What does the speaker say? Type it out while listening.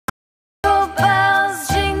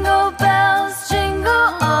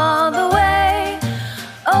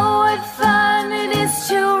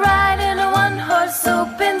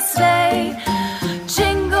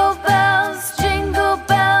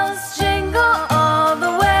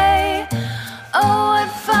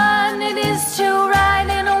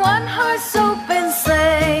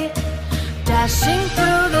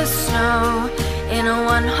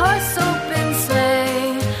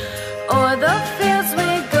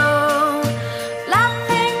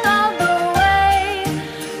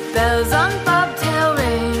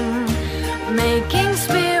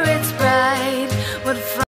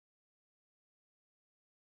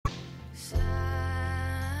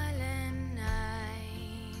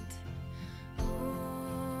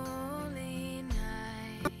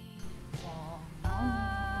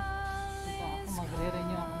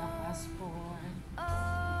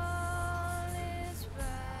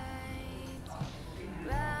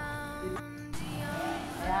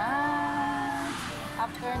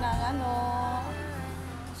ng ano,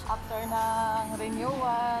 after ng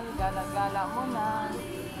renewal, gala-gala muna.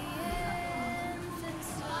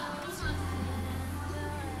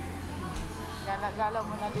 Gala-gala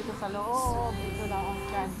muna dito sa loob. Dito lang ang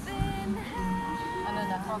chance. Ano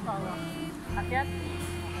na? Akyat?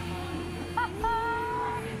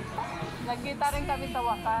 Nagkita rin kami sa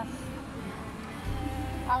wakas.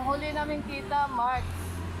 Ang huli namin kita, March.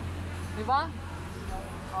 Diba?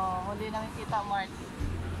 Oh, huli namin kita, March.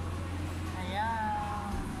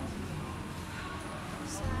 Ayan.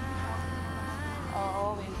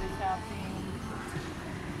 Oo, window shopping.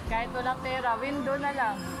 Kahit walang pera, window na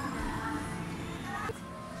lang.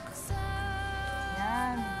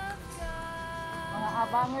 Ayan. Mga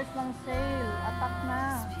abangers ng sale. Atak na.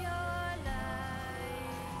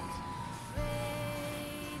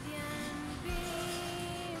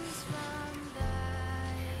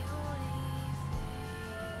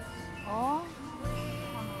 Oh.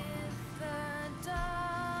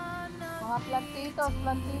 Mga plantitos,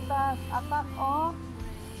 plantitas. Atak, oh.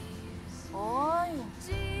 Oy.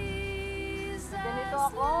 Ganito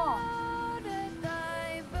ako.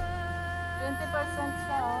 20%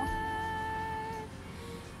 siya, oh.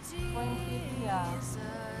 0.50 ah.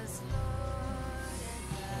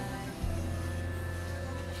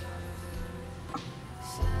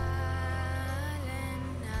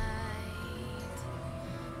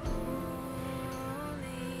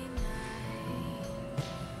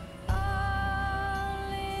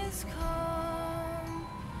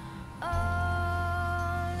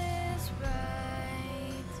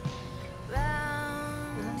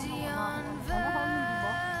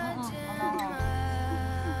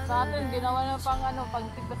 Sa atin, ginawa na pang ano, pang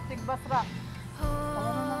tigbas-tigbas rock.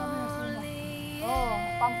 Oh,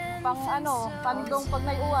 pang ano, pandong pag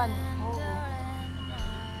naiuwan. Oo.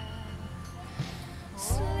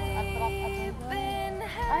 Attract.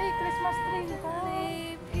 Ay, Christmas tree ka.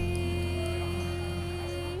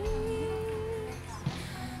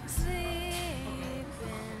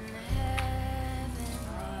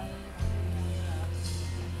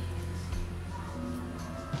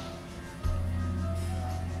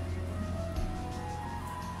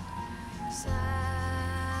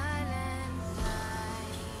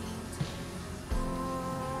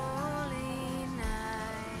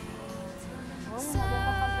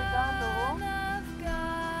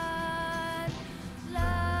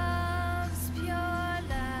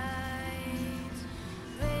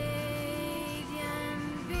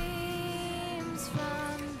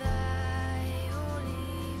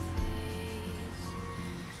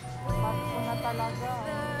 Talaga.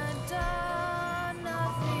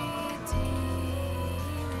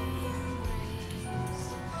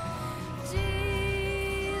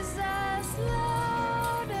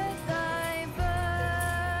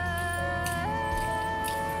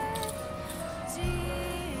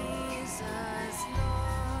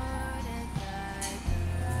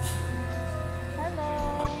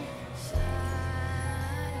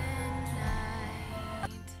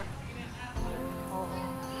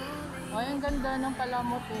 Ay, ang ganda ng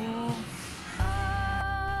palamot eh.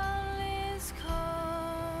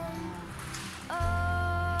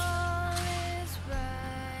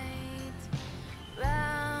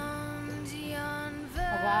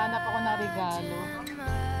 Maghahanap ako ng regalo.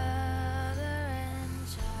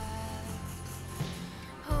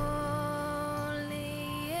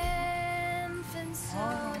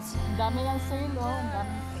 Oh, ang dami ng sale, oh. Ang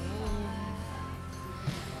dami ng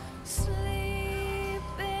sale.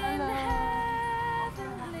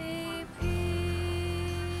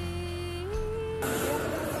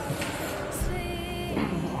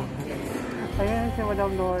 Ayan si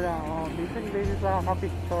Madam Nora. Oh, busy sa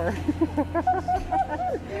ka-picture.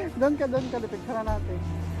 Doon ka. Picture natin.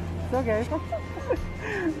 So guys.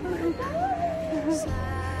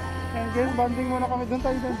 And guys, banding muna kami. Doon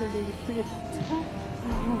tayo. Sige.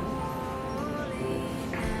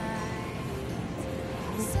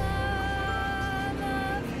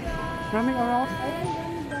 Running around.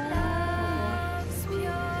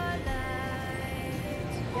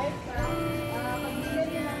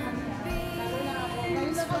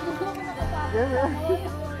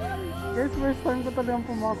 Guys, first time ko talagang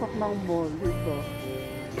pumasok ng mall dito.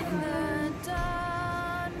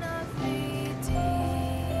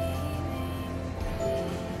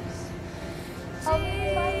 Sa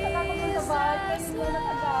bahay, hindi mo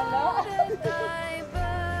nakagala.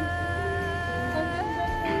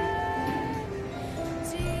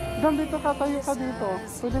 Dam, dito katayo ka dito.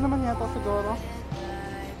 Pwede naman yata siguro.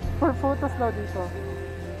 For photos daw dito.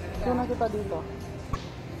 Kunan kita dito.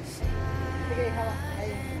 Sige, harap.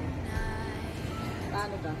 Ayun.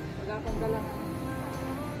 Paano ka? Magkakong ka lang.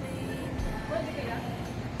 Pwede kaya?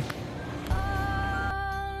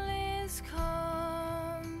 All is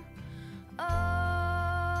calm,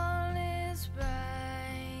 all is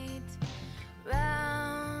bright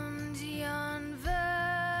round yon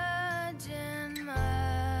virgin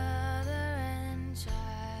mother and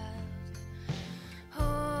child,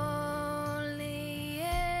 holy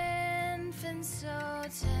infant, so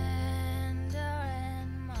tender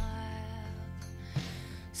and mild,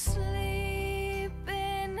 sleep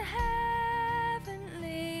in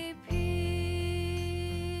heavenly peace,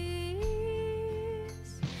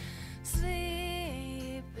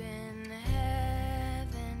 sleep in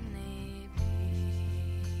heavenly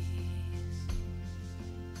peace.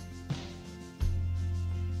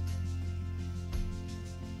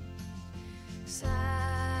 Silent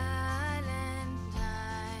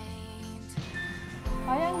night,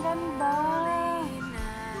 Ay, ang ganda. holy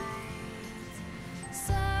night,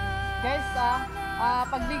 Guys,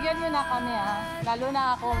 pagbigyan nyo na kami, lalo na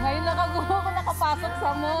ako. Ngayon lang ako nakapasok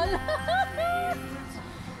sa mall.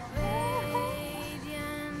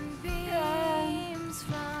 radiant beams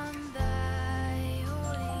from thy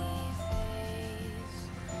holy face.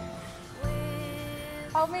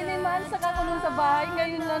 With How many months na kakulong sa bahay,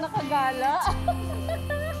 ngayon lang nakagala.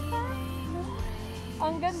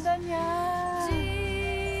 Ang ganda niya.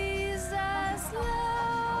 Jesus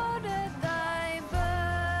loaded thy birth.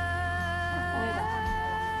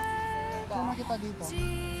 Sama kita dito.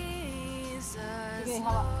 Jesus Sige,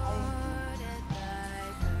 hawak. Ay, loaded thy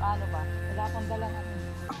birth. paano ba? Wala akong dalang ano.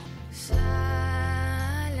 Silent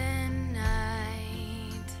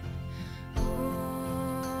night,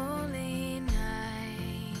 holy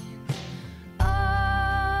night,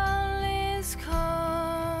 all is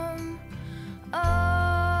calm,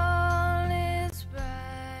 all is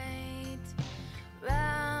bright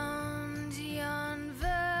round yon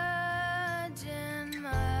virgin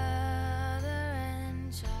mother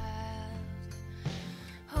and child,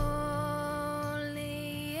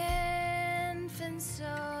 holy infant, so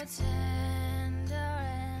tender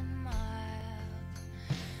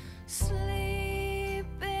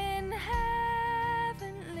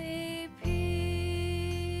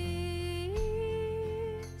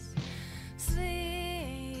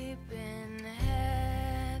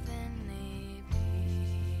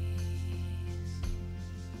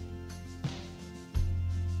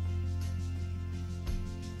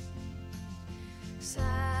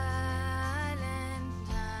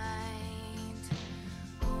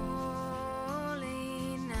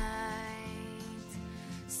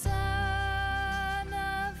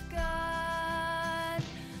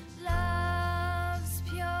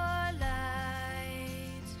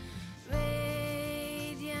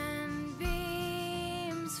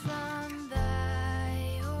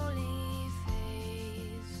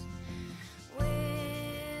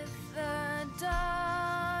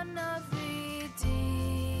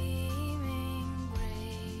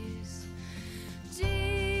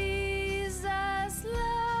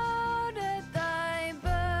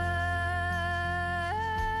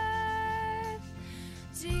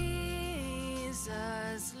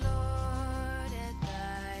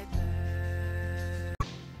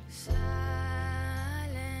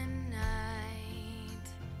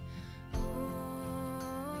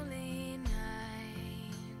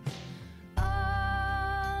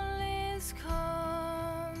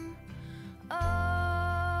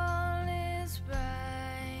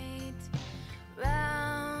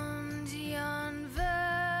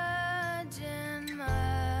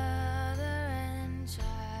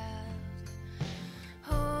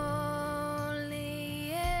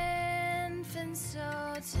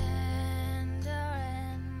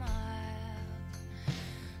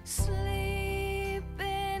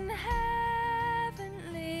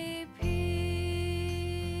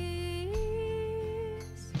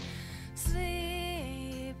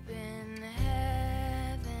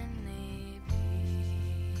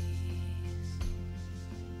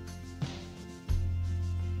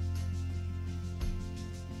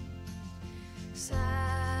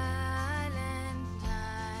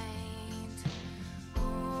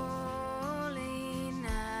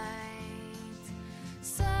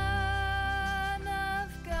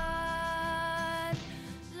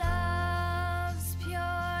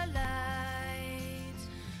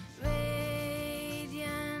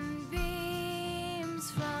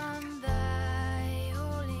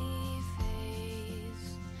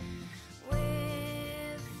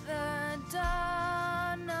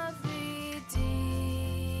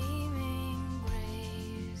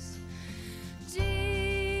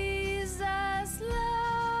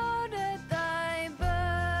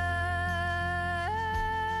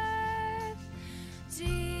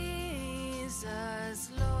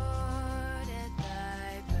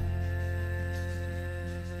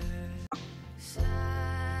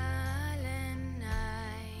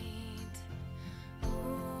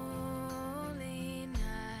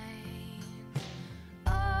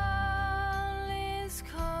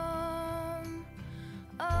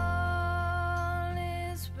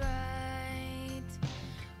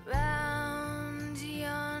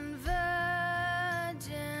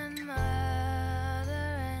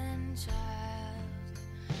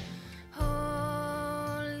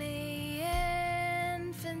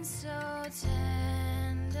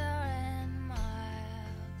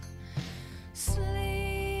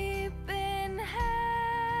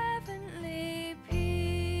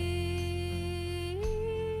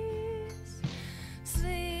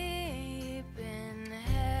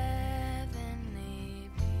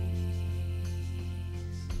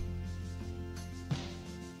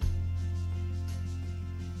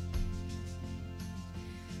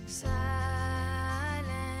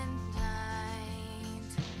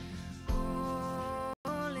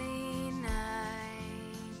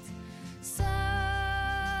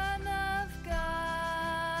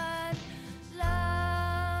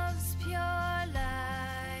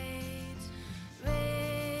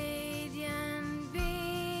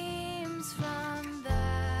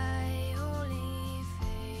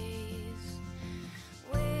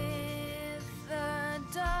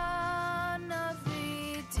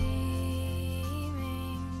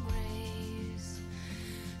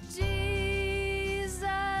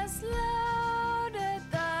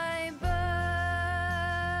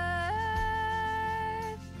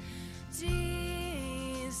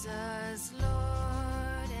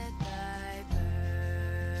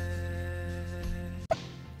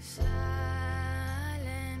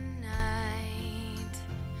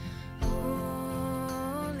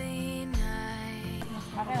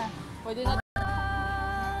Pwede na.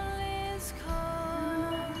 all is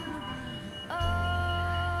calm.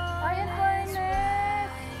 All Ayan po,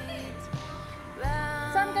 Ernest.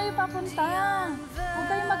 Saan kayo papunta? Huwag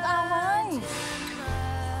kayong mag-away.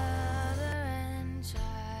 mother and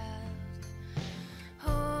child,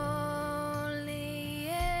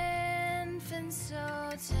 holy infant, so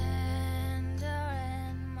tender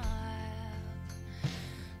and mild,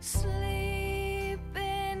 sleep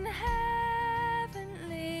in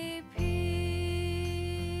heavenly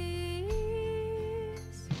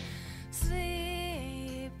peace,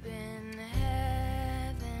 sleep in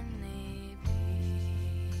heavenly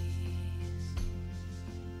peace.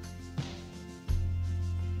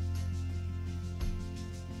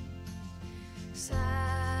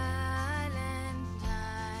 Silent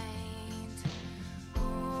night,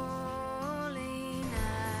 holy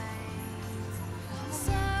night,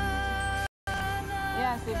 Son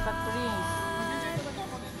Ayan, si Patrice.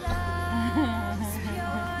 loves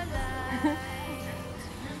your light,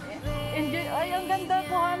 Enjoy. Ay, ang ganda.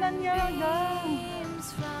 Kuhanan niya. Hanggang. beams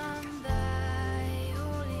from thy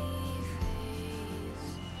holy face,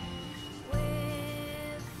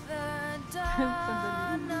 with the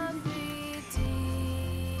dawn of redeeming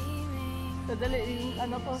Sadali, yung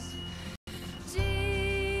ano ko.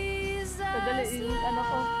 Jesus, Sadali, yung ano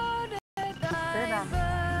ko. loaded thy Tena.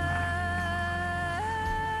 birth.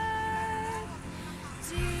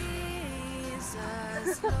 Jesus,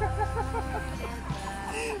 loaded thy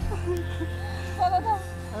Para na.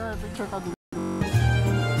 Picture ka dito.